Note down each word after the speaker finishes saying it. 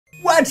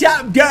What's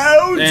up,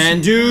 dudes?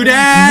 And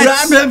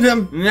dudettes!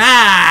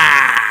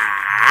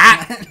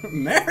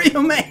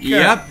 Mario Maker.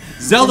 Yep.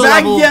 Zelda We're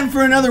back level. again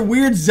for another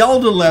weird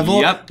Zelda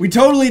level. Yep. We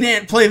totally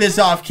didn't play this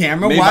off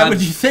camera. Why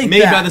would you think that?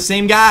 Made by the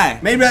same guy.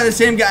 Made by the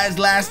same guy as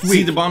last week.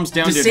 See the bombs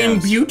down the there. same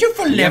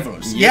beautiful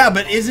levels. Yep. Yeah,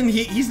 but isn't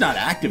he? He's not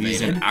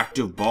activated. He's an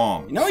active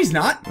bomb. No, he's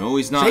not. No,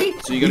 he's not. See?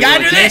 So you gotta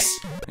do like this.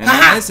 And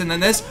then this, and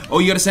then this. Oh,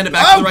 you gotta send it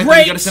back to the right. Great.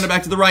 Then you gotta send it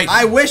back to the right.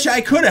 I wish I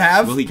could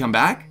have. Will he come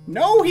back?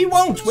 No, he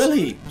won't, will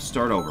he?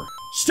 Start over.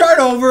 Start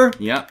over.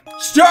 Yep.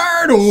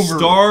 Start over.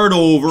 Start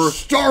over.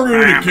 Start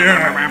it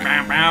again.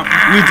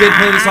 We did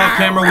play this off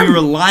camera. We were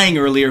lying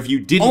earlier if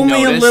you didn't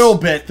Only notice. a little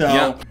bit, though.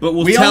 Yeah, but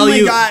we'll tell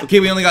you. Okay,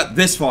 we only got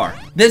this far.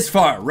 This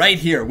far, right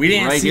here. We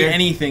didn't see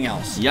anything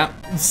else. Yep.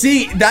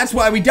 See, that's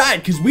why we died,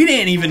 because we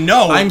didn't even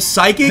know. I'm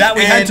psychic that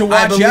we had to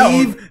watch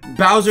out.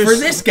 Bowser's for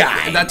this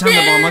guy. That time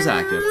the bomb was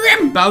active.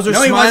 Bowser's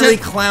smiley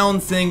clown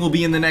thing will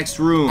be in the next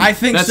room. I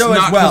think That's so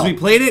not as well. We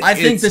played it. I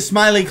think the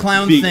smiley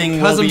clown thing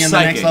will be in the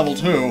next level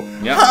too.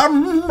 Yep.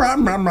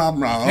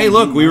 Hey,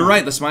 look, we were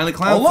right. The smiley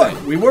clown. Oh, look,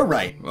 thing. we were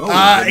right.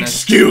 Oh,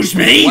 excuse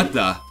me. What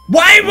the?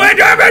 Why would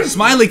I?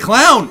 Smiley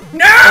clown?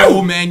 No!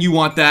 Oh man, you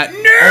want that? No!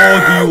 Oh,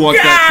 do you want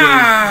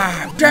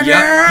that thing?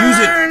 Yep, use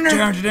it.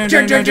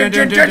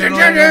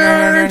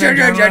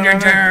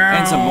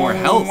 And some more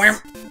health.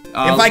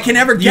 If I can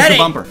ever get use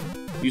the bumper.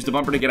 Use the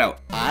bumper to get out.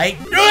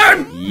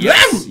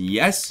 Yes,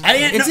 yes.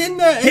 It's in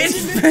the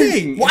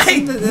thing.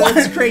 Why?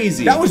 That's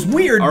crazy. That was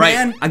weird, All right,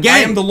 man. again. I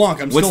am the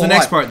Lunk. I'm What's still the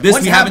next alive. part? This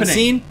What's we haven't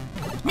seen.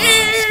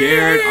 I'm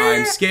scared.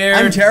 I'm scared.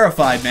 I'm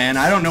terrified, man.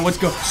 I don't know what's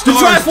going. The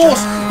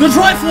Triforce! The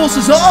Triforce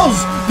is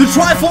ours! The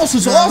Triforce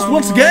is ours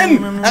once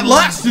again! At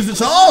last,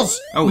 it's ours!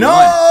 Oh,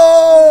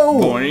 no!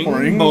 Boing,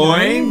 boing,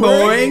 boing,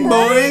 boing,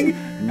 boing.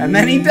 And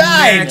then he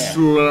died. Next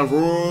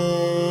level.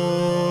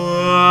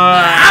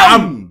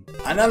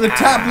 Another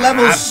top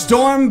level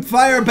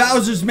Stormfire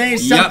Bowser's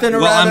Maze, something or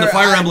other. Well, I'm the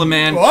Fire Emblem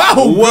man.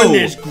 Oh,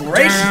 goodness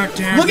gracious!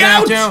 Look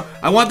out!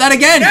 I want that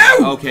again!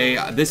 No! Okay,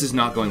 this is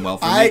not going well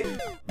for me.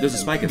 There's a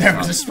spike at the top. There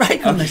was a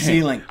spike on the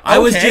ceiling. I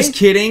was just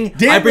kidding.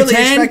 I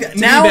pretend to be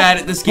bad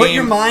at this game. Put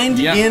your mind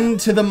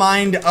into the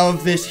mind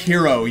of this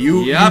hero.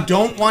 You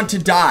don't want to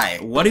die.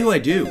 What do I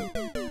do?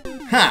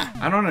 Huh.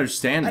 I don't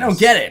understand this. I don't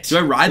get it. Do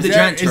I ride the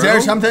giant turtle? Is there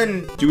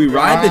something? Do we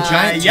ride the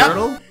giant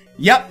turtle?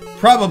 Yep,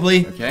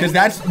 probably. Okay. Because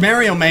that's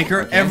Mario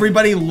Maker. Okay.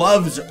 Everybody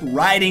loves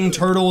riding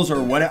turtles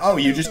or whatever. Oh,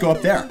 you just go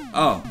up there.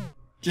 Oh.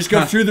 Just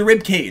go through the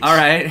rib cage. All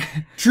right.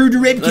 Through the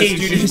rib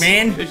cage,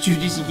 man.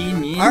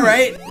 All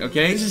right.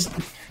 Okay.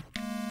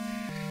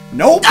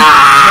 Nope. Do it,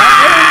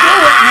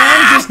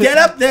 man. Just get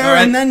up there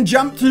and then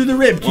jump through the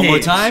rib cage. One more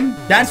time.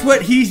 That's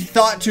what he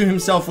thought to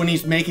himself when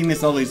he's making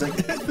this level. He's like,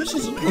 this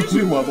is an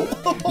easy level.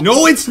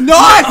 No, it's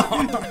not.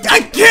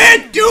 I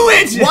can't do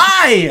it.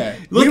 Why?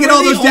 Look at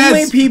all those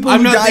deaths.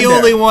 I'm not the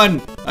only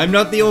one. I'm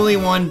not the only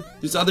one.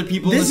 There's other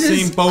people in the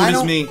same boat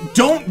as me.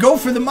 Don't go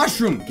for the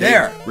mushroom.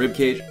 There. Rib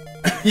cage.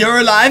 You're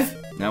alive.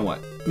 Now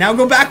what? Now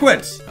go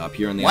backwards. Up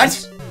here on the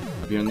ice.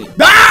 Up here on the.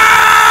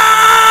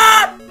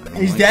 Ah!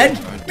 He's dead.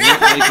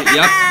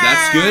 Yep,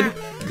 that's good.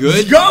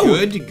 Good. Go.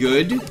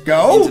 Good.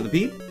 Go. Into the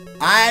peep. Do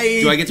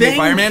I get to be a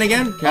fireman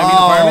again? Can I be the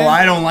fireman? Oh,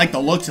 I don't like the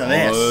looks of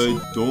this.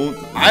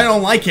 I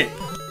don't like it.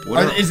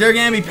 Is there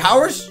gonna be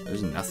powers?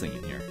 There's nothing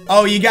in here.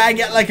 Oh, you gotta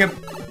get like a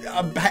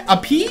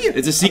pea?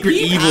 It's a secret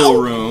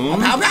evil room.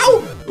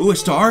 Pow. Ooh, a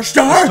star.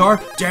 Star.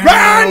 Run!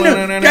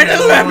 Get to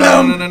the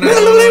EMBLEM.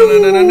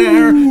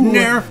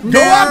 Go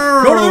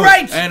up. Go to the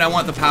right. And I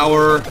want the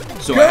power.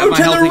 So go I have my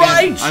to health the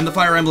right. Again. I'm the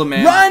Fire Emblem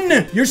man.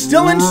 Run! You're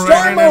still in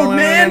star mode,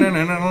 man.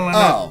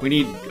 Oh. We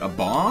need a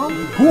bomb?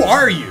 Who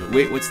are you?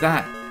 Wait, what's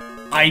that?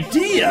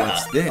 Idea.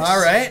 What's this? All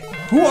right.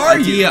 Who are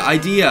you?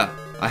 Idea.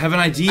 I have an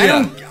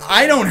idea.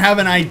 I don't have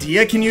an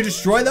idea. Can you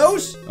destroy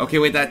those? Okay,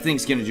 wait. That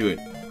thing's gonna do it.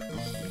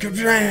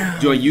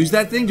 Do I use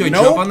that thing? Do I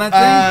jump on that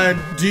thing?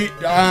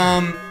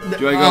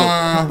 Do I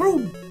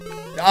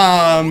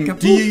go?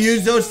 Do you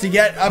use those to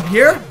get up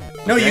here?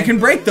 No, you can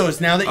break those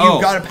now that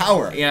you've got a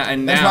power. Yeah,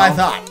 and that's now. what I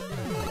thought.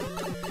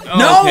 Oh,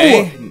 no,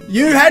 okay.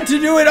 You had to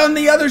do it on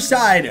the other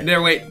side.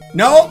 There, wait.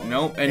 No,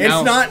 nope. And it's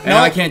now, not. And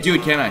now I can't do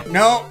it, can I?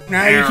 No,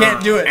 now you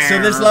can't do it.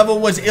 So this level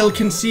was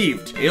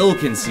ill-conceived.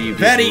 Ill-conceived.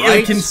 Very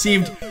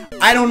ill-conceived.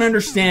 I don't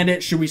understand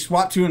it. Should we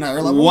swap to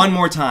another level? One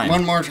more time.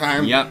 One more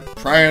time. Yep.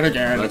 Try it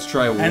again. Let's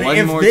try one more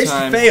time. And if this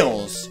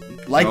fails,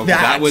 like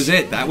that. That was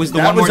it. That was the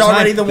one more time. That was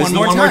already the one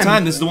more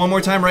time. This is the one more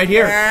time right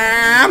here.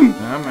 I'm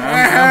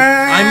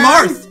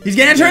Marth. He's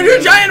gonna turn into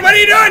a giant. What are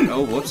you doing?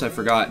 Oh, whoops! I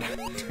forgot.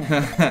 Run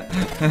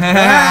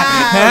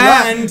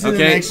to the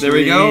next there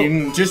we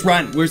go. Just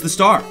run. Where's the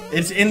star?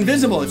 It's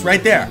invisible. It's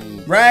right there.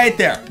 Right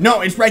there. No,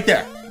 it's right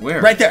there.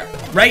 Where? Right there.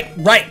 Right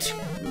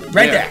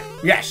there.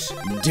 Yes.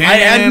 Damn. I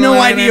had no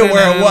idea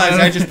where it was.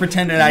 I just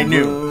pretended I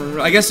knew.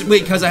 I guess,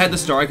 wait, because I had the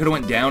star, I could have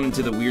went down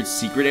into the weird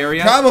secret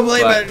area.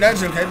 Probably, but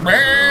that's okay.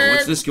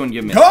 What's this going to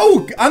give me?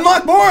 Go!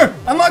 Unlock more!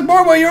 Unlock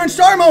more while you're in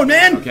star mode,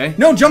 man! Okay.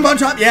 No, jump on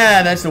top.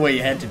 Yeah, that's the way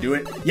you had to do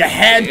it. You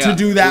had to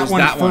do that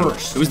one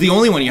first. It was the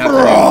only one you had to do.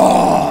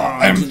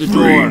 I'm to the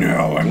free door.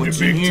 now. I'm What's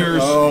the big in here?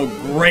 Oh,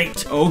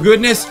 great. Oh,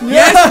 goodness.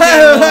 Yes! Yes!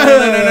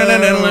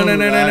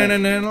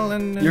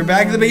 You're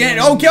back at the beginning.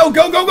 Oh, go,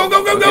 go, go, go,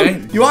 go, go, go.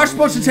 Okay. You are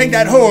supposed to take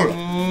that hole.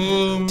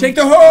 Take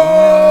the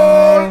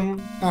hole.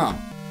 Oh.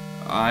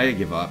 I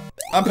give up.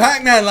 A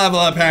Pac-Man level,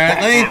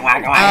 apparently.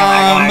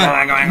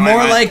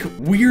 More like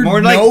weird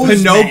More like nose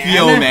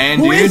Pinocchio, man,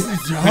 Who dude. is this?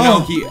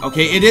 Pinocchio.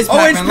 Okay, it is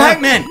Pac-Man. Oh, it's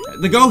Pac-Man.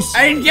 The ghost.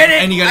 I didn't get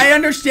it. And you I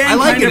understand. I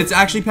like kind it. of. It's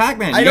actually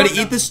Pac-Man. I You don't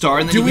gotta eat the star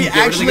and then Do you we can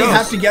get rid of the actually ghost.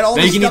 have to get all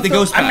then this you can stuff? eat the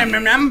ghost back.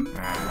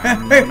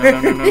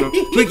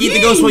 Quick, eat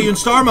the ghost while you're in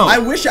star mode. I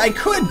wish I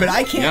could, but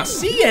I can't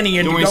see any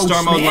of the ghosts,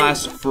 Star mode man.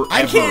 lasts forever.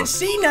 I can't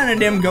see none of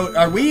them ghosts.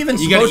 Are we even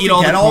You gotta supposed eat to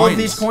all get the all of coins.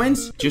 these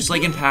coins? Just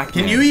like in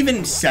Pac-Man. Can you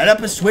even set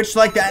up a switch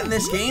like that in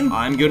this game?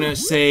 I'm gonna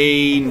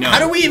say no. How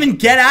do we even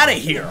get out of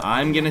here?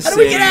 I'm gonna say... How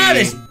do we get out of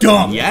this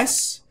dump?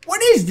 Yes?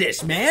 What is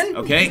this, man?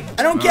 Okay.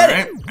 I don't get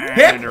it.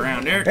 And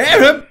around there.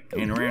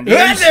 And around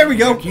Yeah, there. there we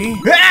go. Okay.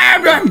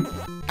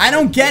 I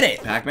don't get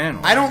it. Pac-Man.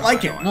 I don't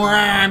like it.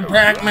 I'm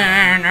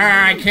Pac-Man.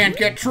 I can't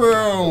get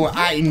through.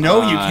 I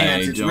know you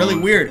can't. It's really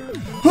weird.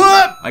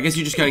 I guess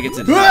you just gotta get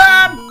to the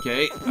top.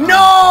 Okay.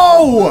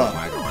 No!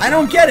 I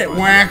don't get it.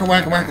 Whack,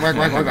 whack, whack, whack, whack,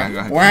 whack, whack,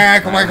 whack,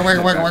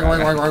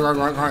 whack, whack,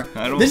 whack,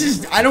 whack. This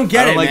is. I don't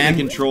get it, man. I don't like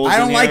the controls. I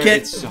don't like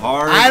it. It's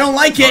hard. I don't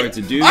like it. Hard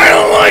to do. I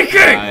don't like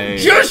it.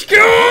 Just go.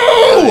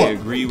 I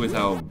agree with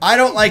how I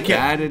don't like it.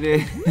 bad it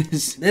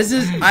is. This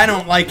is. I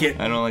don't like it.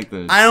 I don't like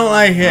the. I don't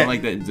like it. I don't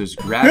like that. There's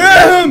gravity.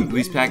 At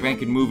least Pac-Man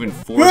can move in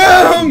 4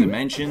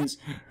 dimensions.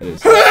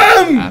 It's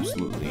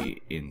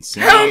absolutely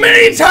insane. How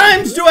many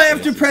times do I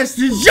have to press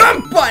the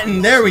jump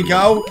button? There we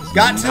go.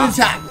 Got to the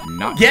top.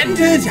 Getting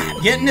to the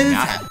top. Getting to the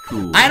top.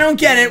 Cool. I don't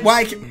get it.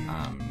 Why?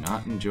 I'm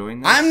not enjoying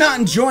this. I'm not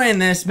enjoying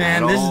this,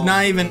 man. This is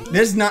not even.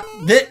 This is not.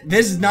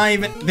 This is not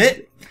even.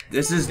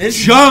 This is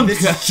junk.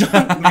 This is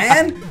junk,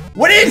 man.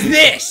 What is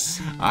this?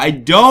 I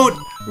don't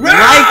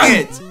like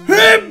it.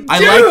 I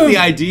like the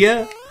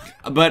idea,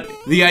 but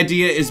the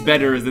idea is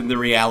better than the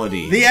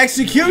reality. The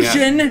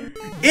execution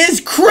is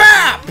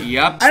crap.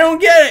 Yep. I don't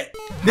get it.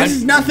 This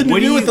has nothing to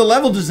do with the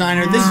level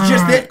designer. This is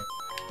just it.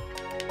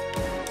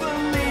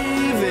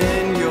 Believe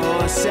in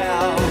yourself.